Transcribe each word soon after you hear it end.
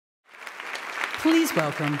Please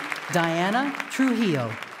welcome Diana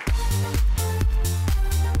Trujillo.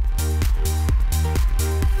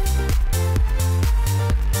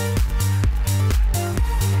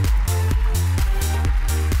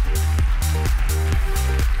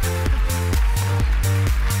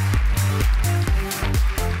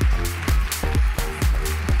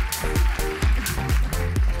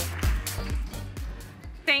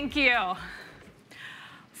 Thank you.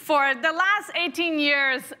 For the last 18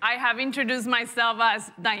 years, I have introduced myself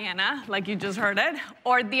as Diana, like you just heard it,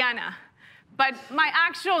 or Diana. But my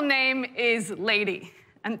actual name is Lady.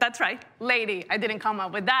 And that's right, Lady. I didn't come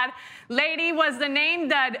up with that. Lady was the name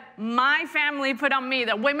that my family put on me.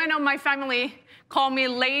 The women of my family call me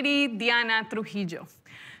Lady Diana Trujillo.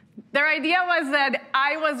 Their idea was that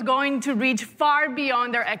I was going to reach far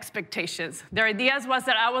beyond their expectations. Their idea was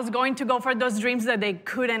that I was going to go for those dreams that they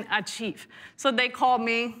couldn't achieve. So they called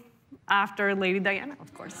me after Lady Diana,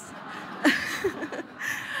 of course.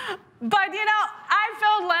 But, you know, I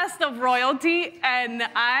felt less of royalty, and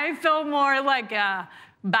I felt more like a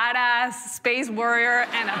badass space warrior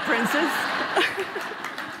and a princess.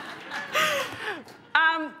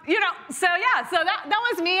 So that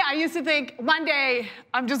was me. I used to think, one day,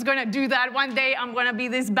 I'm just going to do that. One day, I'm going to be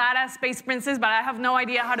this badass space princess, but I have no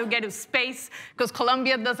idea how to get to space because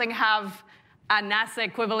Colombia doesn't have a NASA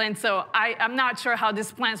equivalent, so I'm not sure how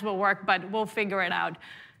these plans will work, but we'll figure it out.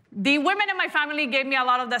 The women in my family gave me a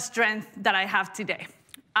lot of the strength that I have today.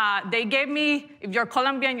 They gave me, if you're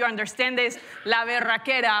Colombian, you understand this, la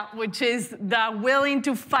berraquera, which is the willing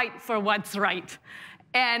to fight for what's right.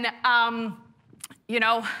 And you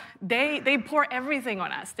know, they pour everything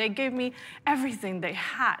on us. They gave me everything they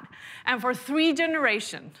had. And for 3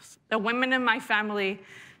 generations, the women in my family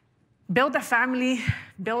built a family,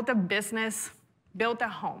 built a business, built a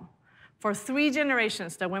home. For 3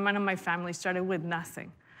 generations, the women in my family started with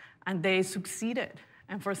nothing, and they succeeded.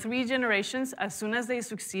 And for 3 generations, as soon as they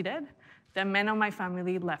succeeded, the men of my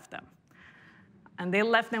family left them. And they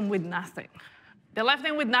left them with nothing. They left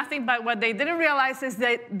them with nothing, but what they didn't realize is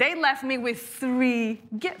that they left me with 3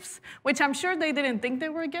 gifts, which I'm sure they didn't think they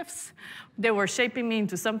were gifts. They were shaping me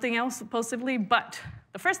into something else, supposedly, but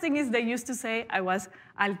the first thing is they used to say I was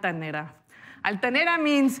altanera. Altanera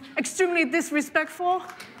means extremely disrespectful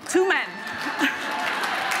to men.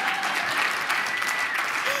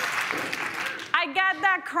 I got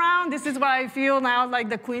that crown, this is what I feel now, like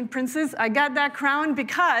the queen princess. I got that crown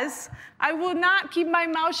because I will not keep my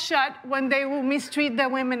mouth shut when they will mistreat the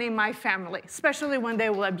women in my family, especially when they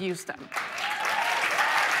will abuse them.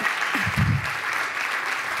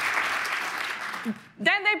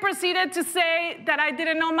 Then they proceeded to say that I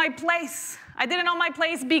didn't know my place. I didn't know my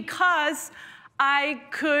place because I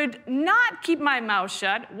could not keep my mouth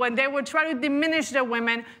shut when they would try to diminish the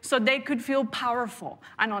women so they could feel powerful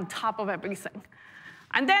and on top of everything.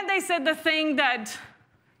 And then they said the thing that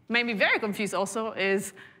made me very confused also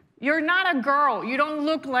is, you're not a girl. You don't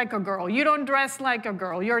look like a girl. You don't dress like a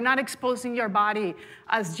girl. You're not exposing your body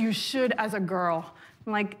as you should as a girl.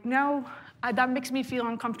 I'm like, no, that makes me feel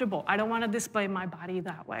uncomfortable. I don't want to display my body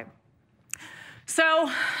that way.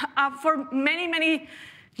 So for many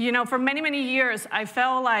years, I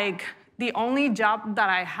felt like the only job that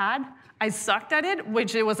I had, I sucked at it,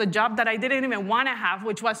 which it was a job that I didn't even want to have,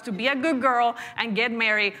 which was to be a good girl and get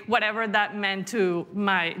married, whatever that meant to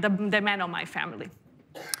the men of my family.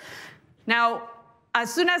 Now,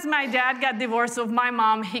 as soon as my dad got divorced of my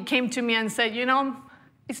mom, he came to me and said, you know,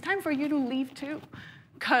 it's time for you to leave too,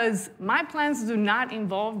 because my plans do not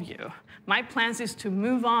involve you. My plans is to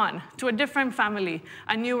move on to a different family,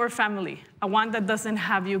 a newer family, a one that doesn't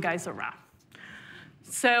have you guys around.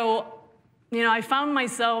 So, you know, I found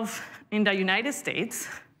myself in the United States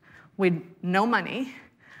with no money,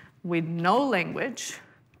 with no language,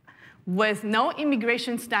 with no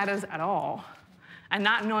immigration status at all, and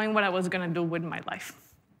not knowing what I was going to do with my life.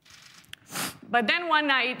 But then one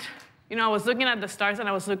night, you know, I was looking at the stars and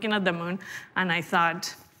I was looking at the moon, and I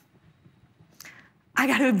thought, I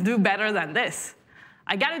got to do better than this.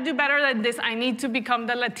 I got to do better than this. I need to become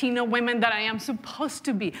the Latino woman that I am supposed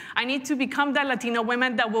to be. I need to become the Latino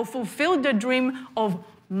woman that will fulfill the dream of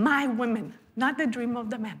my women, not the dream of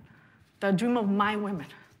the men, the dream of my women.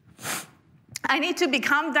 I need to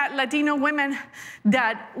become that Latino woman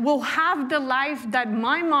that will have the life that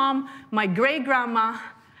my mom, my great-grandma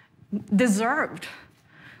deserved.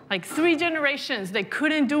 Like 3 generations, they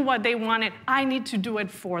couldn't do what they wanted. I need to do it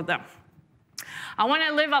for them. I want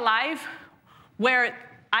to live a life where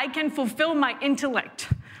I can fulfill my intellect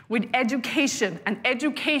with education, an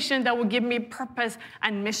education that will give me purpose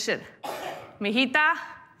and mission. Mijita,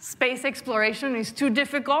 space exploration is too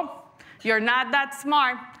difficult. You're not that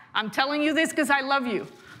smart. I'm telling you this because I love you.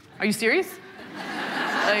 Are you serious?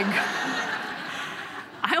 Like,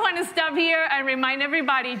 I want to stop here and remind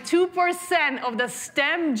everybody, 2% of the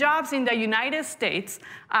STEM jobs in the United States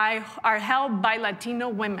are held by Latino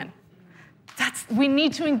women. We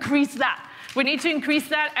need to increase that. We need to increase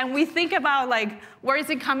that, and we think about, like, where is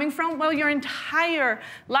it coming from? Well, your entire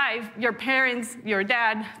life, your parents, your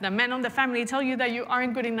dad, the men of the family tell you that you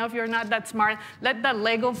aren't good enough, you're not that smart. Let that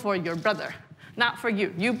Lego for your brother, not for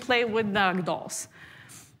you. You play with the dolls.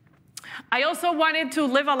 I also wanted to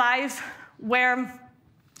live a life where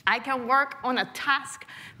I can work on a task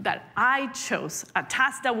that I chose, a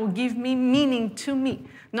task that will give me meaning to me,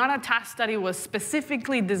 not a task that it was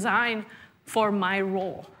specifically designed for my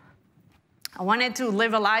role. I wanted to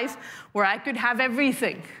live a life where I could have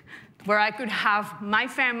everything, where I could have my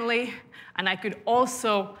family, and I could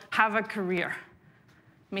also have a career.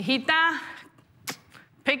 Mijita,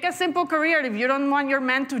 pick a simple career if you don't want your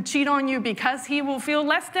man to cheat on you, because he will feel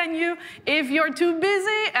less than you if you're too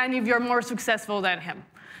busy and if you're more successful than him.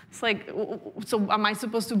 It's like, so am I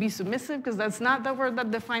supposed to be submissive? Because that's not the word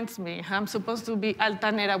that defines me. I'm supposed to be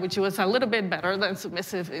altanera, which was a little bit better than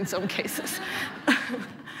submissive in some cases.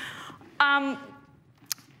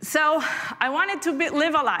 So I wanted to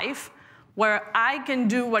live a life where I can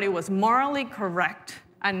do what it was morally correct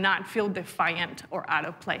and not feel defiant or out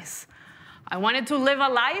of place. I wanted to live a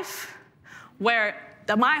life where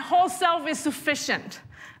my whole self is sufficient,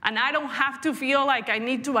 and I don't have to feel like I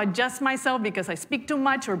need to adjust myself because I speak too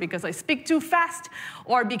much or because I speak too fast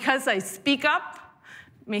or because I speak up.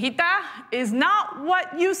 Mijita, is not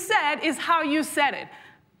what you said, is how you said it.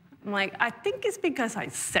 I'm like, I think it's because I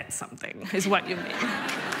said something, is what you mean.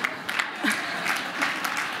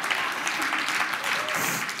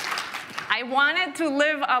 I wanted to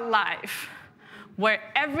live a life where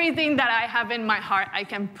everything that I have in my heart, I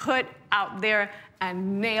can put out there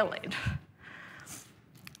and nail it.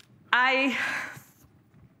 I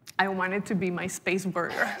wanted to be my space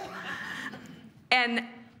burger. And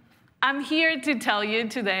I'm here to tell you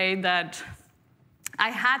today that I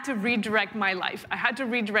had to redirect my life. I had to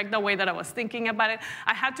redirect the way that I was thinking about it.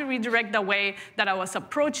 I had to redirect the way that I was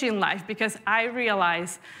approaching life, because I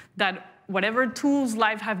realized that whatever tools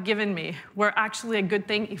life have given me were actually a good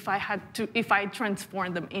thing if I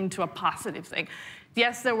transformed them into a positive thing.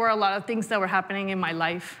 Yes, there were a lot of things that were happening in my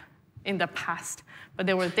life in the past, but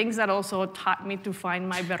there were things that also taught me to find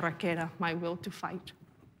my berraquera, my will to fight.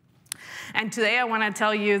 And today I want to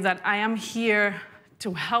tell you that I am here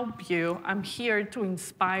to help you. I'm here to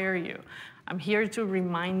inspire you. I'm here to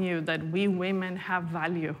remind you that we women have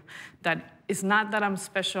value, that it's not that I'm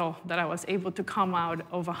special, that I was able to come out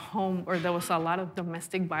of a home where there was a lot of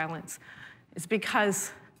domestic violence. It's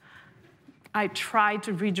because I tried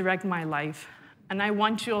to redirect my life. And I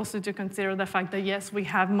want you also to consider the fact that, yes, we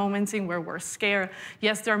have moments in where we're scared.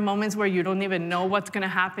 Yes, there are moments where you don't even know what's going to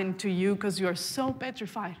happen to you because you're so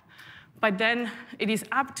petrified. But then it is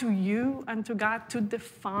up to you and to God to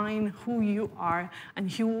define who you are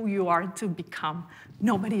and who you are to become,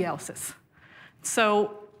 nobody else's.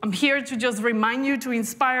 So I'm here to just remind you, to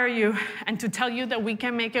inspire you, and to tell you that we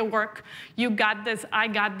can make it work. You got this, I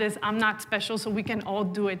got this, I'm not special, so we can all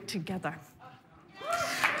do it together.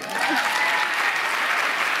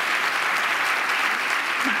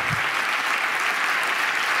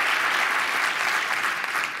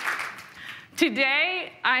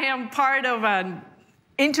 Today, I am part of an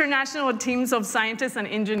international teams of scientists and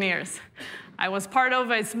engineers. I was part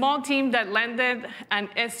of a small team that landed an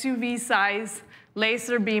SUV-sized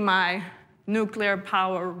laser beam eye nuclear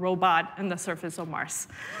power robot on the surface of Mars.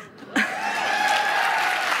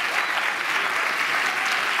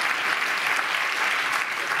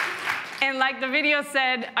 And like the video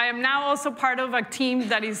said, I am now also part of a team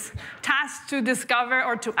that is tasked to discover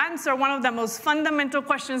or to answer one of the most fundamental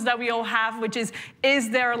questions that we all have, which is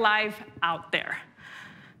there life out there?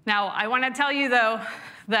 Now, I want to tell you, though,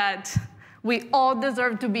 that we all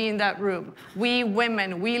deserve to be in that room. We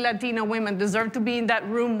women, we Latino women deserve to be in that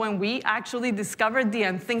room when we actually discover the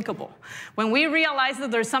unthinkable. When we realize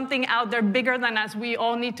that there's something out there bigger than us, we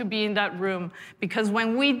all need to be in that room. Because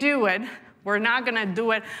when we do it, we're not going to do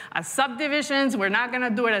it as subdivisions. We're not going to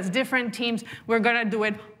do it as different teams. We're going to do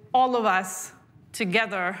it, all of us,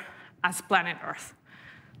 together as planet Earth.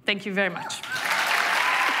 Thank you very much.